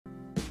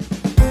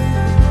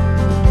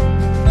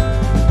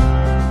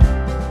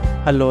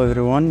Hello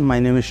everyone, my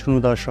name is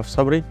Shenouda Ashraf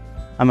Sabry.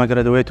 I'm a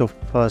graduate of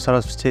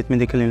SARATOV State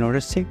Medical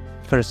University.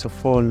 First of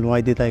all, why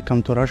did I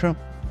come to Russia?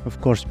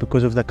 Of course,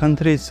 because of the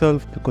country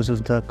itself, because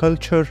of the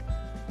culture,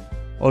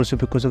 also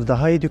because of the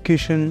high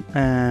education,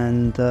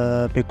 and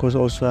because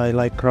also I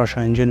like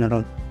Russia in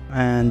general.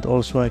 And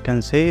also I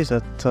can say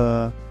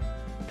that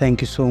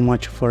thank you so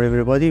much for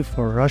everybody,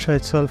 for Russia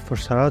itself, for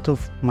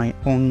Saratov, my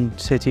own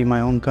city, my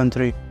own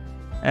country,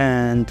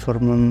 and for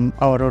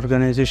our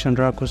organization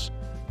RACUS,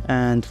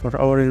 and for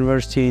our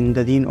university in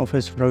the Dean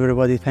office, for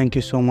everybody. Thank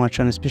you so much,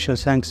 and a special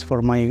thanks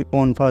for my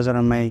own father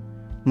and my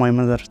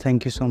mother.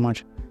 Thank you so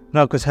much.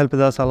 RACUS helped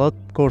us a lot,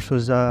 of course,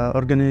 with the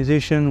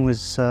organization,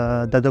 with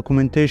the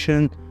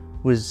documentation,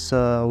 with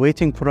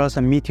waiting for us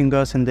and meeting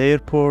us in the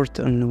airport,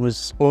 and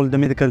with all the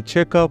medical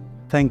checkup.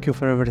 Thank you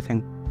for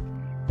everything.